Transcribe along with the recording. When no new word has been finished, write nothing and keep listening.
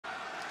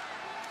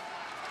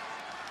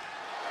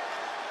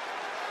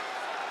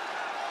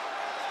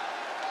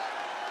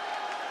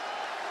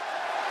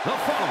The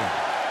following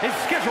is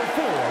scheduled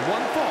for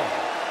one fall,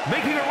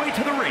 making her way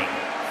to the ring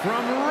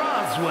from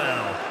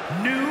Roswell,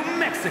 New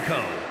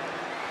Mexico.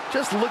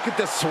 Just look at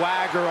the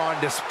swagger on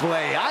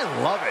display. I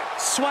love it.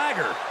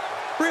 Swagger?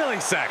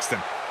 Really, Saxton?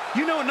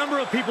 You know a number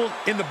of people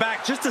in the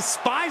back just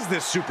despise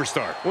this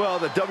superstar. Well,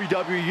 the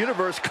WWE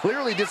Universe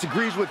clearly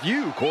disagrees with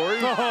you, Corey.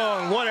 Oh,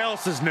 and what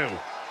else is new?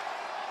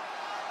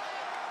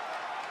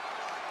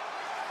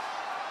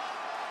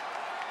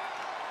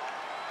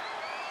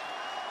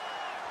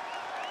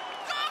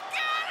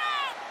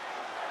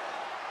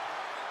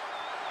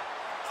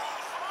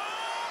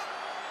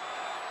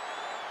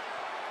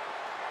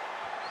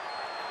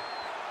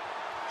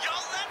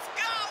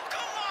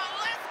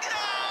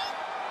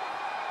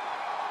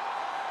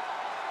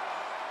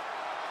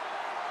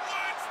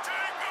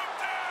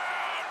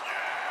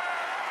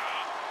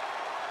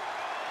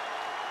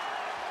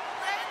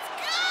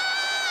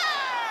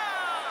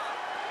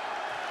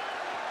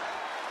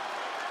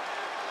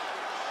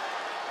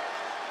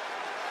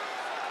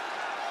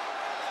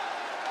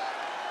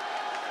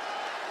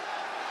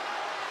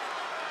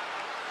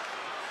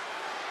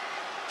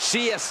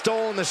 She has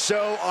stolen the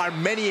show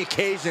on many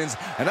occasions,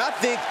 and I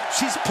think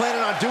she's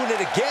planning on doing it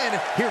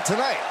again here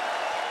tonight.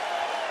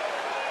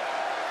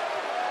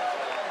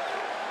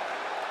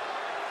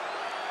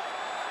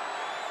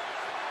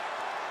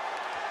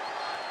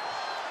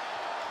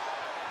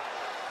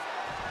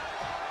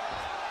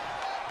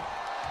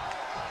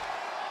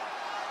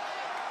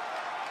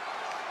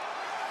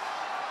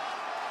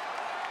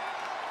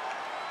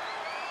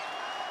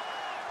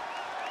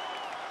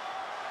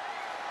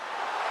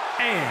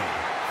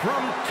 And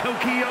from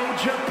Tokyo,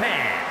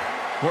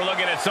 Japan, we're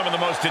looking at some of the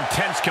most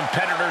intense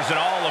competitors in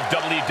all of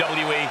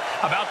WWE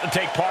about to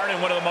take part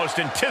in one of the most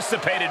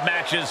anticipated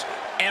matches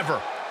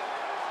ever.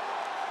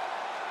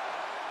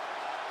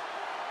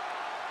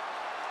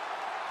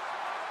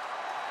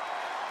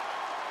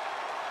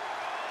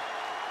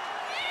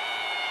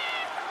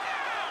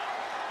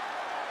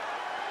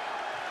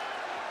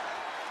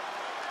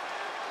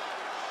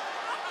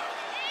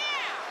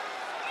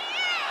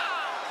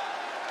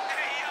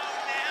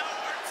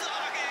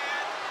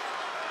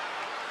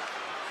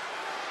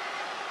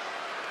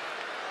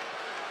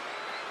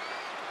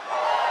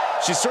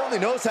 She certainly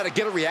knows how to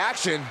get a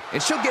reaction,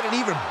 and she'll get an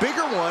even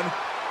bigger one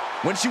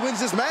when she wins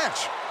this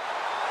match.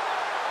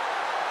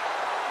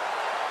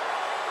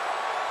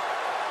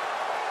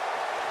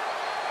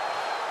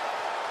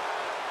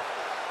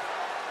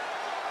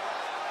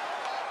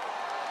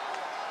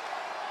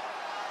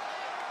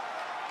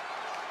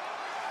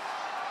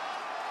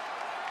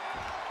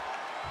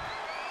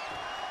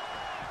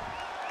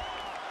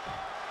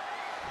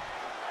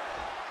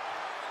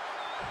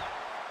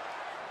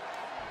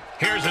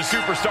 Here's a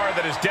superstar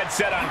that is dead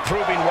set on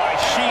proving why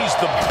she's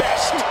the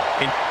best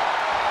in...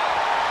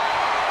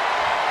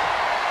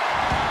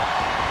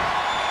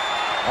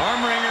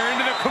 Arm wringer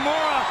into the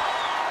Kimura.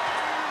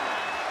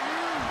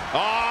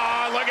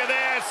 Oh, look at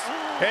this.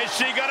 Is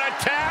she gonna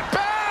tap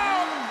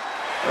out?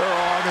 Her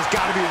arm has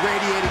got to be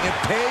radiating in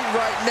pain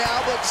right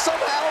now, but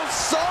somehow,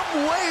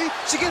 some way,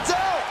 she gets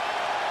out.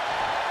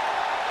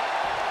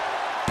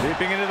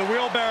 Leaping into the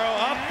wheelbarrow,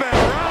 up and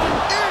around.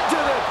 Into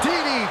the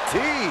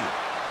DDT.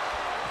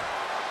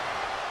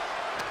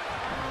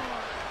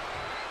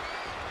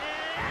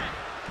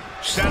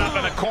 Set up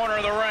in the corner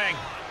of the ring.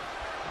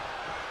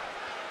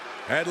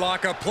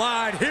 Headlock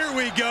applied. Here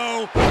we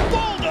go.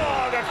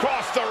 Bulldog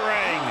across the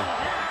ring.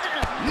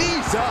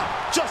 Knees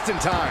up, just in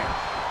time.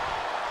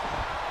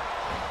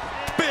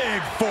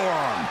 Big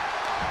forearm.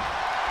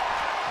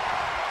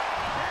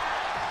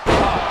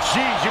 Oh,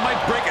 geez, you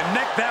might break a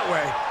neck that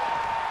way.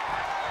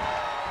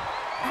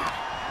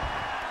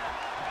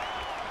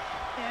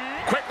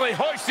 Quickly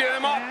hoisting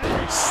him up.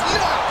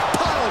 Snap,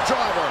 pile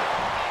driver.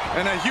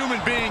 And a human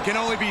being can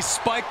only be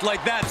spiked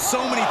like that so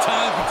many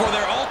times before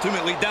they're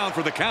ultimately down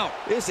for the count.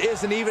 This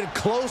isn't even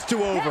close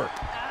to over.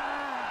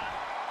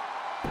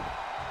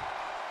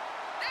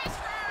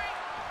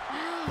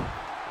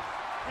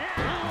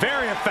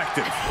 Very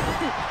effective.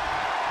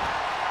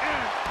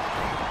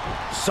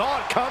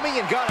 Saw it coming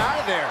and got out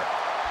of there.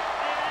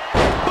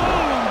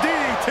 Boom,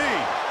 DDT.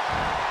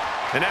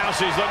 And now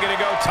she's looking to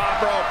go top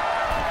rope.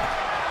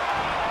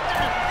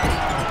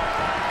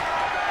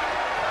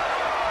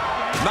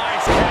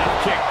 Nice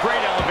calf kick, great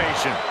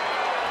elevation.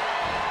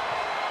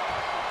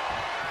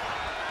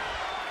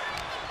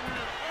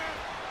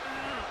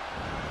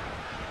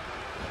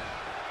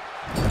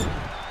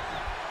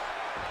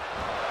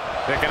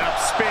 Picking up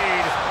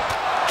speed.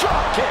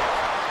 Drop kick.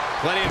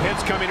 Plenty of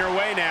hits coming her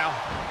way now.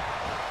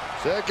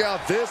 Check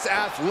out this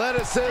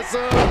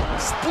athleticism.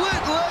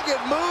 Split-legged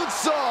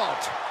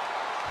moonsault.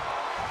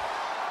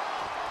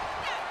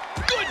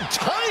 Good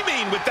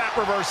timing with that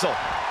reversal.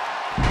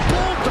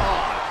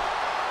 Bulldog.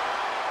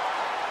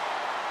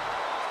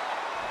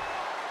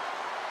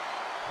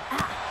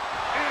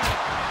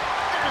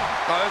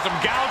 Oh, there's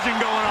some gouging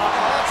going on.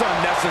 That's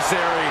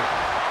unnecessary.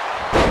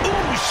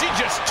 Ooh, she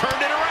just turned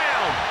it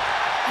around.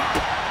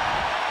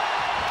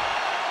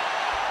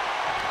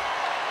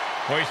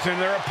 Hoisting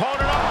their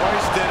opponent up.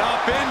 Hoisted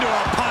up into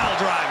a pile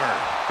driver.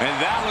 And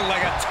that looked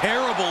like a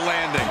terrible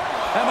landing.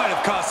 That might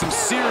have caused some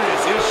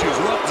serious issues.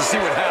 We'll have to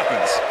see what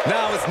happens.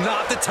 Now is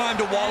not the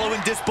time to wallow in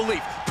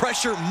disbelief.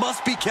 Pressure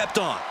must be kept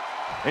on.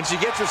 And she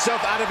gets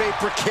herself out of a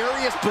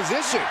precarious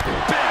position.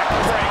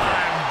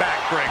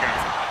 Backbreaker.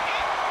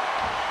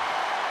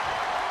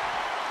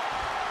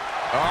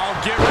 Oh,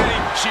 get ready.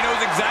 She knows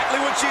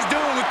exactly what she's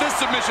doing with this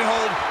submission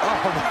hold.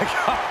 Oh, my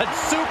God.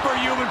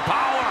 Superhuman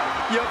power.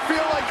 You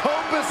feel like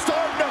hope is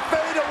starting to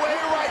fade away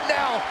right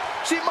now.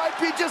 She might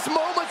be just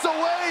moments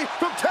away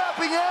from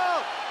tapping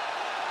out.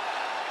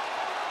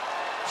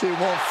 She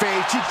won't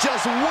fade. She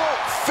just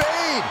won't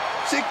fade.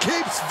 She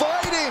keeps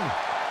fighting.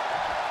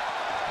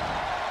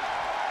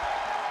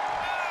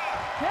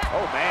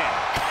 Oh, man.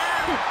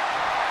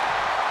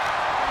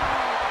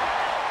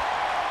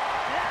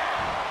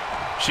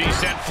 She's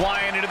sent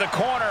flying into the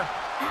corner.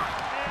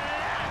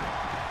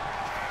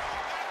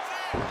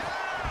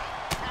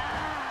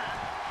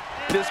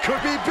 This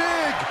could be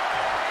big.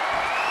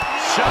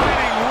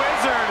 Shining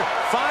Wizard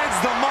finds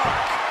the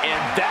mark.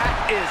 And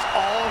that is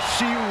all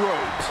she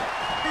wrote.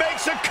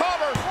 Makes a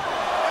cover.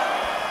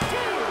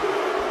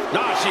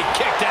 No, she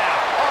kicked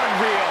out.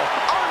 Unreal.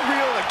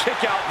 Unreal to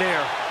kick out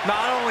there.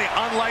 Not only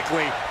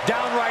unlikely,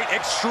 downright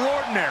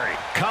extraordinary.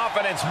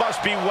 Confidence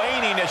must be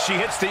waning as she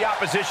hits the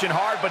opposition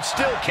hard, but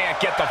still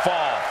can't get the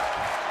fall.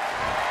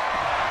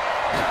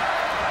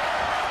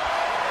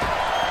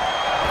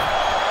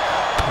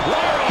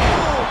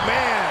 Oh,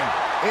 man.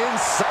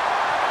 Inside.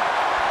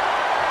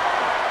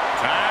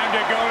 Time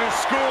to go to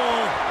school.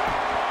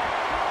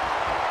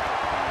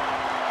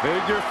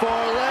 Figure 4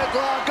 leg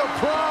lock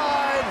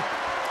applied.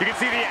 You can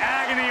see the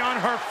agony on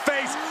her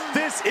face.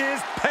 This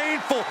is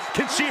painful.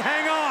 Can she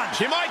hang on?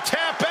 She might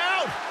tap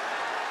out.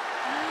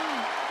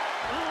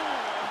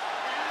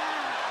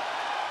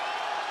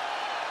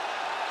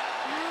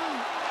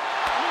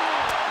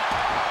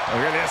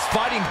 Look at this,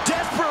 fighting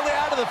desperately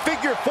out of the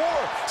figure 4,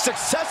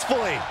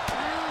 successfully.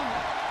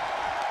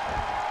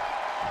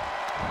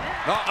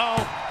 Uh-oh.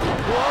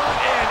 What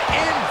an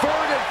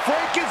inverted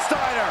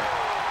Frankensteiner.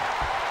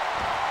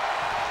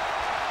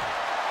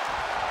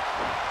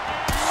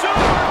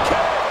 Super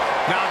kick.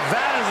 Now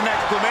that is an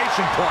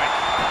exclamation point.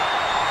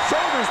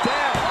 Shoulders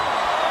down.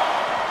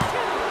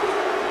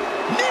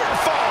 Near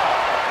fall.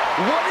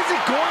 What is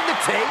it going to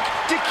take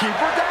to keep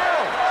her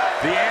down?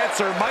 The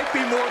answer might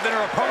be more than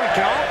her opponent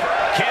can offer.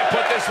 Can't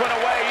put this one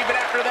away even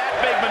after that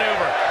big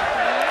maneuver.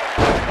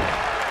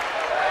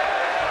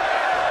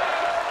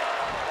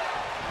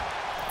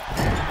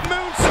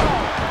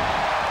 Moonsault.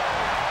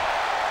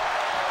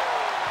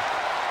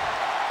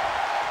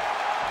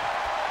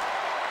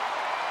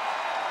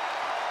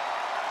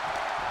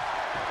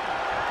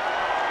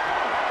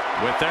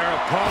 With their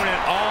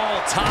opponent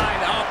all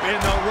tied up in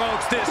the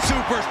ropes, this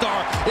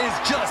superstar is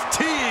just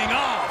teeing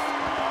off.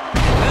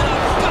 And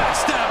a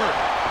backstabber.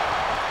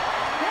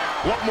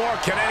 What more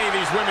can any of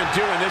these women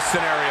do in this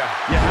scenario?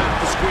 You have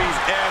to squeeze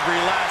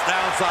every last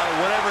ounce out of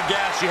whatever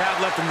gas you have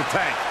left in the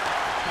tank.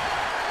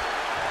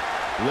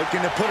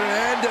 Looking to put an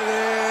end to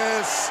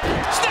this.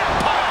 Snap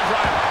pile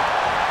driver.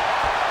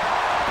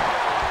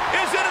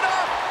 Is it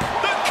enough?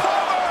 The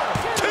cover.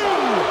 2.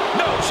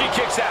 No, she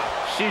kicks out.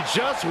 She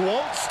just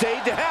won't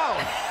stay down.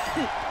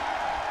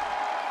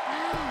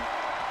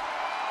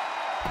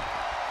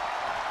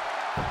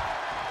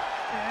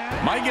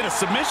 Might get a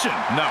submission.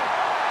 No.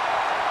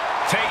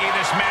 Taking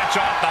this match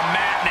off the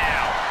mat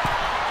now.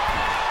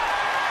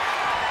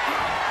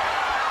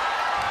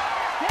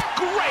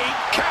 Great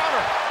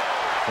counter.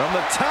 From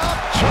the top,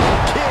 drop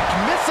kick,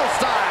 missile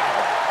style.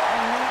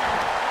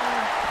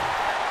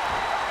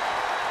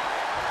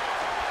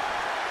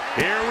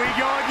 Here we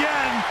go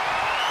again.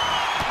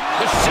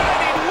 The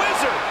Shining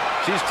Wizard.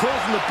 She's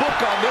closing the book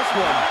on this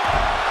one.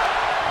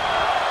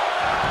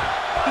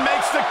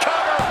 Makes the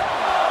cover.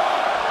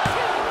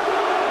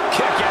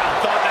 Kick out.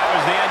 Thought that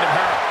was the end of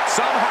her.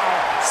 Somehow,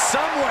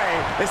 someway,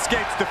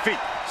 escapes defeat.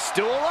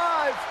 Still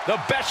alive. The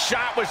best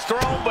shot was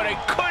thrown, but it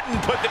couldn't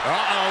put the...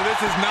 Uh-oh, this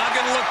is not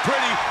going to look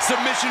pretty.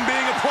 Submission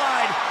being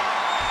applied.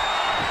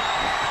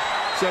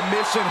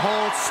 Submission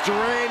hold,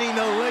 straining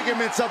the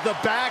ligaments of the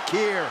back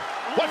here.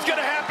 What's going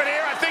to happen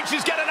here? I think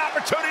she's got an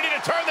opportunity to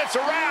turn this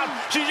around.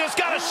 She's just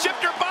got to shift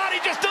her body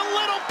just a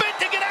little bit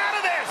to get out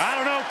of this. I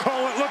don't know,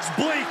 Cole. It looks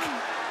bleak.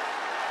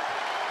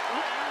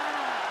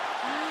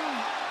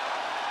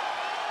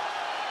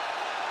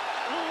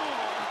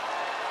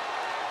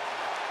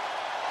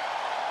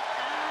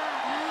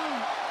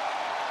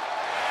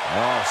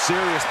 Oh,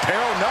 serious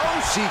peril.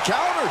 No, she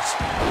counters.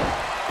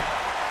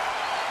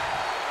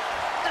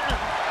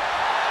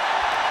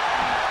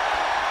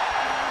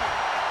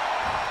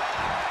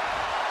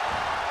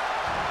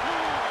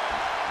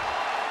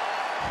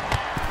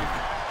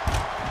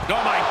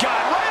 Oh, my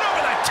God. Right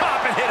over the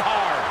top and hit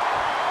hard.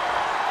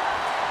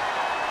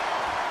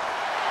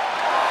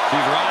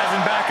 She's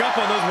rising back up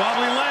on those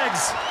wobbly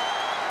legs.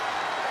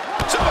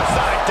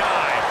 Suicide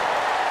dive.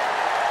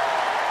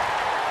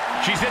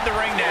 She's in the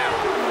ring now.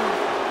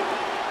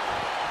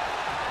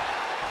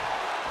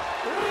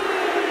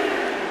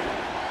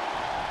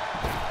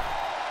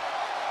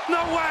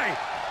 No way!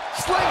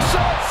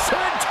 Slingshot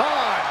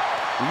senton!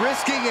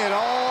 Risking it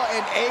all and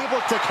able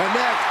to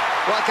connect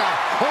like a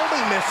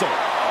homing missile.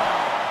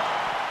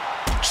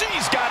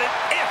 She's got an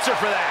answer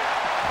for that.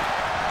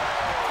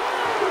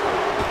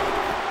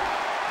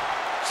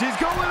 She's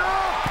going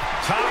up.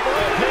 Top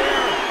rope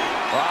here.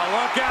 Oh,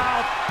 look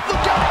out.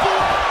 Look out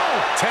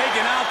below.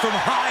 Taken out from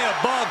high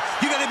above.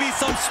 You got to be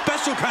some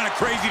special kind of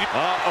crazy.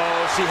 Uh-oh,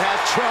 she has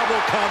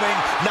trouble coming.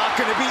 Not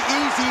going to be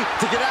easy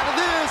to get out of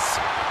this.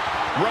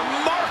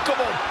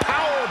 Remarkable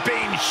power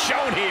being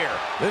shown here.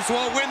 This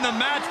won't win the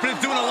match, but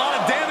it's doing a lot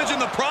of damage in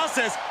the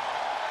process.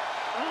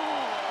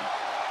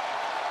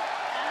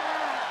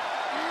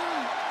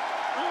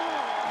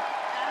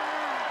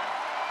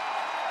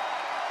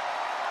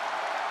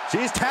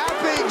 She's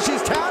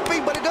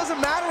tapping, but it doesn't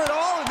matter at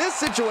all in this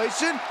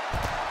situation.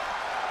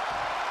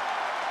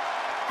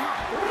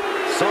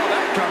 Saw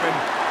that coming.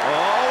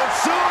 Oh, and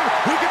soon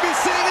we could be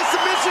seeing a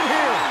submission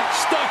here.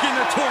 Stuck in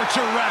the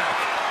torture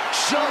rack.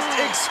 Just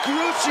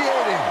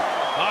excruciating.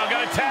 Oh, I'm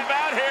gonna tap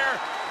out here,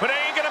 but it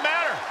ain't gonna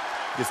matter.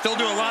 You still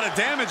do a lot of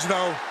damage,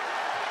 though.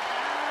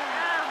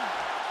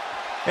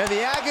 And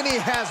the agony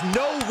has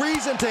no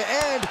reason to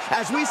end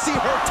as we see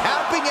her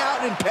tapping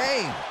out in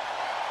pain.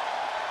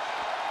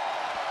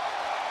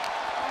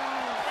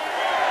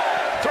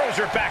 Throws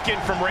her back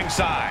in from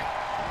ringside.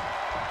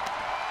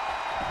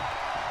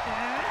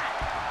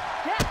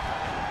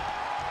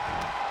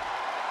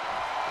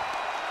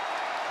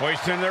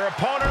 Hoisting their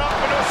opponent up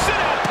into a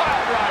sit-out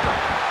pile driver.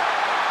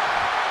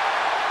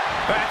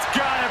 That's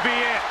gotta be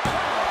it.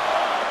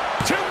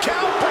 2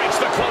 count breaks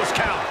the close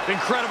count.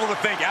 Incredible to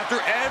think, after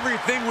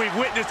everything we've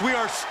witnessed, we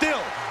are still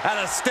at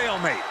a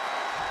stalemate.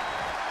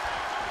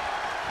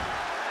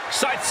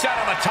 Sights set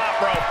on the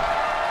top rope.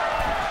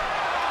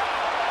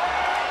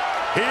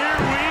 Here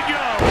we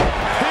go.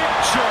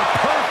 Picture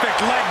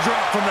perfect leg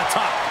drop from the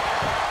top.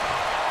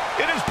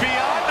 It is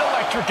beyond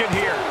electric in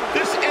here.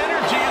 This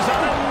energy is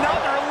on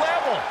another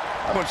level.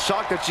 I'm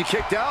shocked that she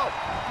kicked out.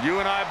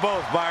 You and I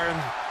both, Byron.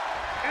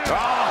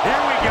 Oh,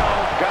 here we go.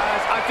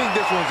 Guys, I think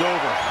this one's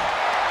over.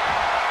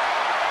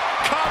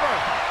 Cover.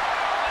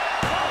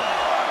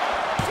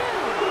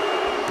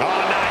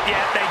 Oh, not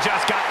yet. They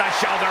just got the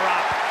shoulder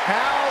up.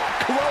 How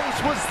close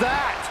was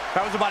that?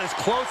 That was about as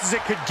close as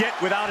it could get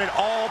without it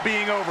all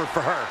being over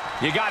for her.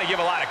 You got to give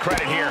a lot of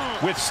credit here,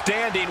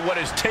 withstanding what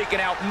has taken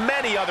out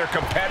many other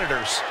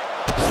competitors.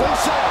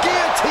 Slingshot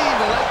guillotine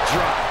leg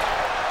drop.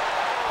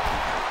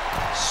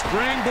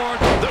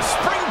 Springboard. The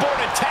springboard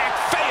attack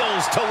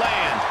fails to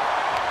land.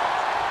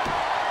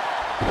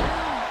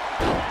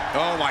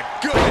 Oh my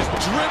goodness,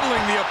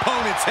 dribbling the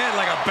opponent's head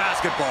like a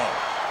basketball.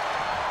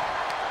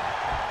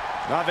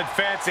 Nothing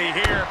fancy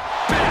here.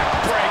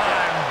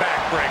 Backbreaker.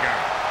 Backbreaker.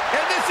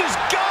 And this has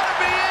got to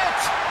be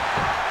it.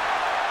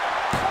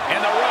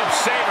 And the rope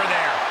saver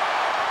there.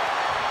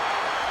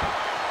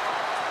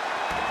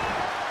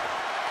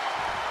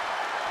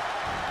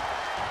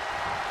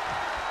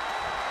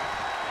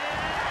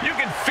 You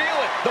can feel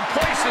it. The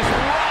place is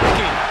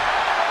rocking.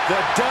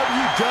 The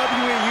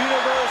WWE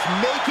Universe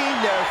making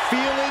their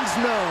feelings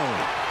known.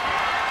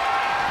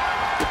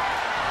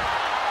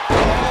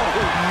 Oh,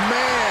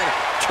 man.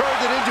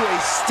 Turned it into a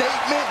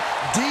statement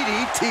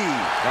DDT.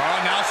 Oh,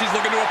 now she's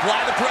looking to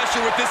apply the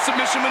pressure with this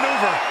submission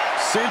maneuver.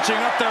 Cinching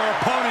up their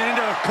opponent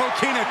into a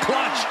coquina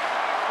clutch.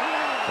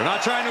 They're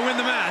not trying to win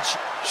the match.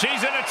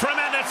 She's in a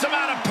tremendous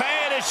amount of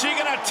pain. Is she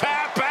going to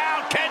tap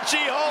out? Can she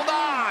hold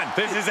on?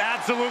 This is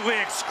absolutely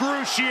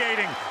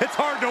excruciating. It's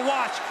hard to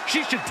watch.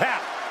 She should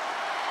tap.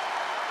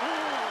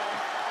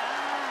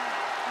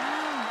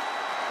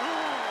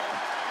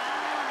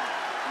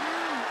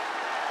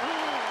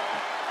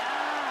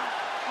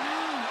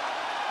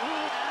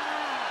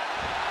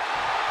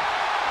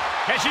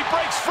 And she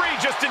breaks free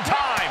just in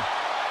time.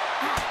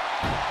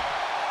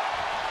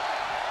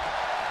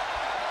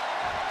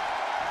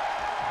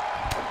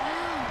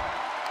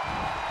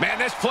 Man,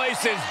 this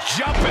place is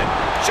jumping.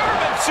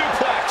 German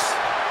suplex.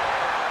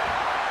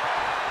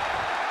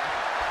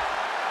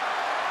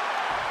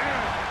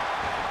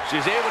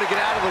 She's able to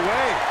get out of the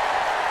way.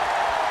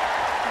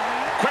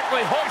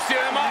 Quickly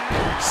hoisting him up.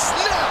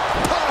 Snap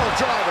pile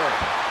driver.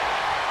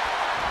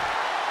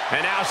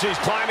 And now she's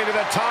climbing to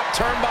the top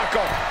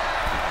turnbuckle.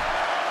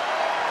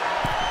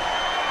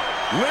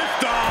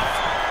 Lift off.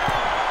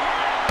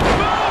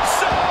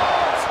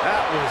 Moonsault!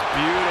 That was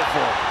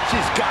beautiful.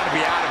 She's got to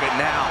be out of it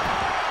now.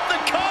 The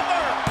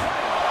cover!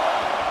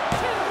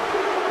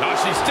 No,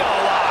 she's still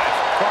alive.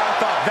 Oh, I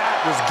thought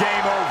that was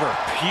game over.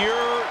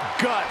 Pure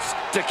guts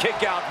to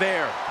kick out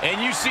there.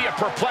 And you see a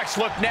perplexed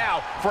look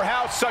now for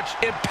how such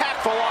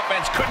impactful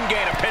offense couldn't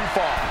gain a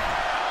pinfall.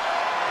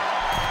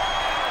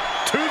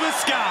 To the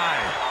sky.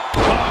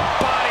 Oh,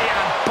 body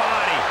on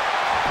body.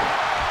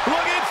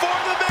 Looking for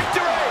the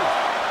victory.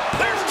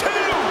 There's 2.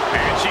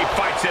 And she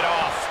fights it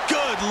off.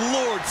 Good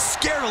Lord,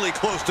 scarily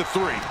close to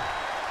 3.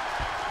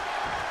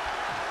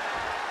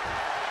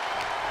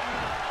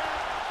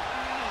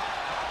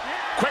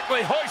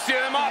 Quickly hoisting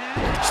him up.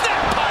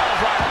 Snap pile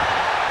driver.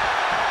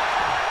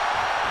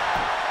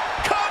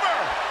 Cover.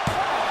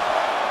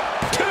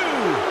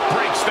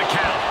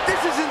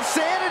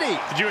 City.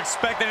 Did you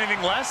expect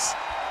anything less?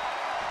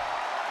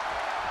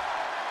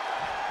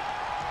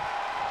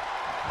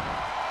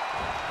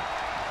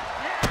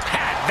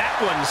 Had that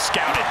one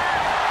scouted.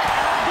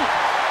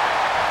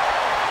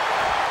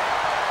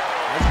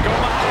 Let's go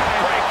behind.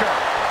 Breaker.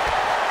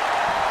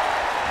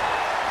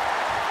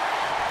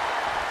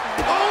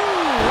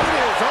 Oh, it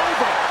is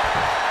over.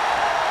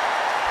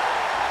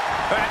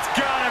 That's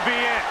gotta be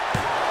it.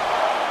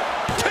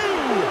 2.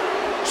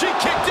 She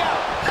kicked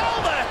out. How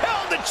the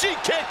hell did she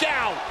kick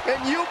out?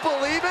 And you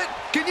believe it?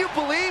 Can you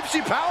believe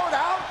she powered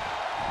out?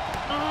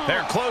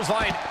 They're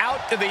clotheslined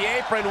out to the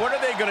apron. What are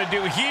they going to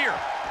do here?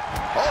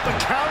 Oh, the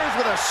counters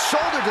with a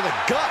shoulder to the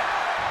gut.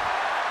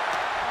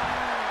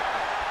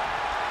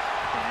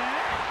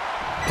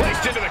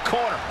 Placed into the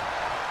corner.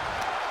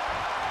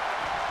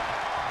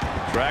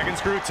 Dragon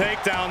screw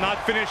takedown,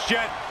 not finished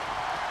yet.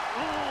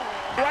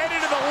 Right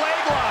into the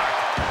leg lock.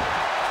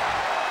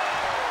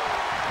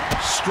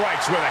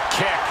 Strikes with a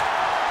kick.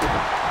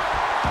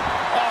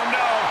 Oh,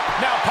 no.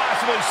 Now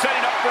possibly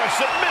setting up for a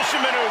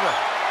submission maneuver.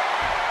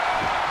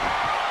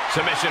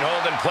 Submission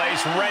hold in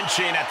place,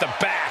 wrenching at the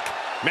back.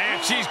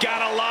 Man, she's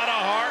got a lot of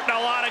heart and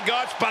a lot of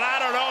guts, but I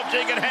don't know if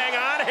she can hang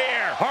on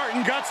here. Heart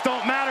and guts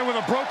don't matter with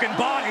a broken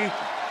body.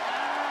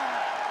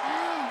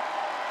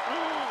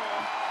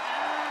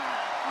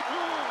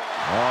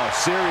 Oh,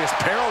 serious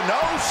peril. No,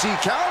 she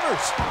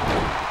counters.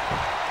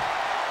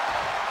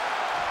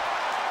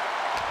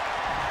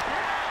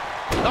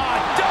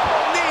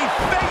 Double knee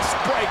face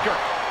breaker.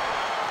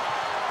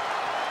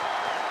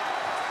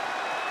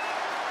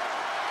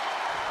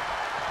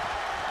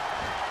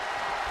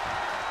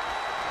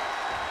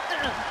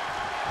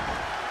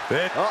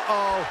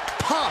 Uh-oh.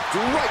 Popped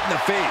right in the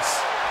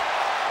face.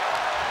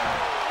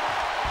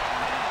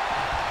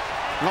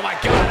 Oh, my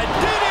God, a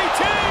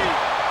DDT!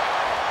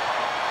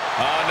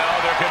 Oh, no,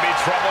 there could be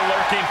trouble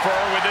lurking for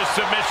her with this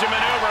submission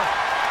maneuver.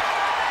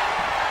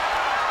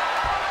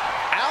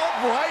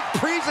 Outright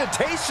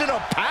presentation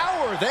of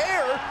power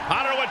there.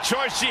 I don't know what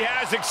choice she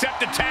has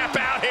except to tap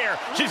out here.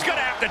 She's going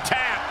to have to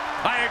tap.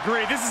 I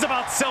agree. This is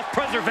about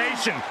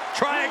self-preservation.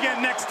 Try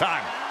again next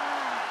time.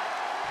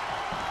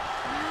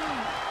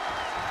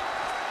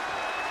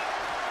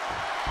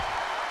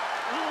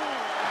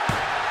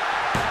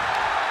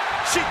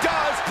 She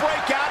does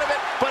break out of it,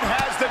 but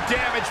has the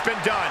damage been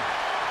done?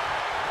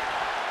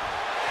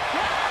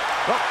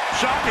 Oh,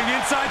 shocking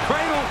inside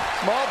cradle.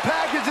 Small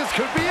packages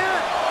could be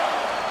it.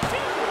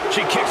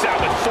 She kicks out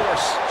with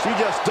force. She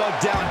just dug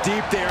down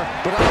deep there,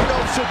 but I don't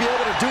know if she'll be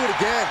able to do it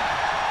again.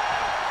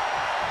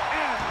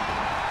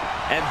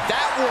 And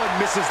that one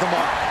misses the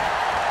mark.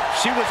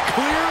 She was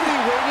clearly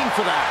waiting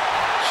for that.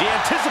 She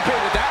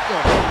anticipated that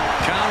one.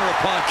 Counter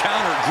upon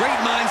counter.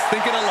 Great minds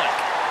thinking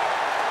alike.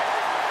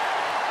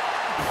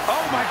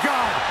 Oh my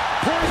God!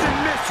 Poison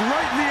mist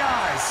right in the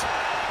eyes!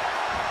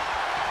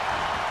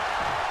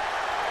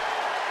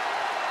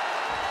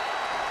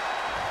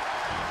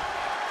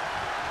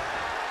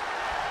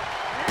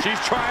 She's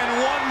trying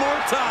one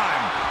more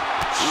time.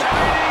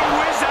 Shining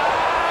Wizard!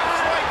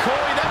 That's right,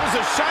 Corey. That was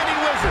a Shining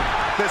Wizard.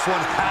 This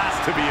one has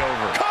to be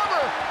over.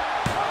 Cover!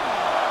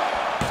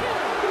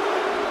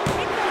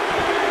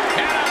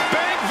 And a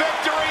big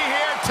victory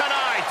here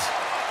tonight.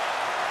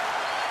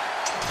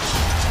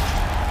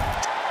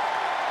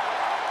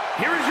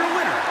 Here is your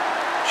winner.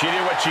 She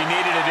did what she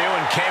needed to do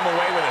and came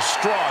away with a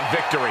strong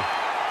victory.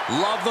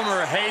 Love them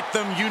or hate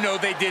them, you know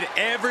they did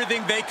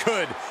everything they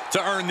could to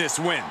earn this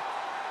win.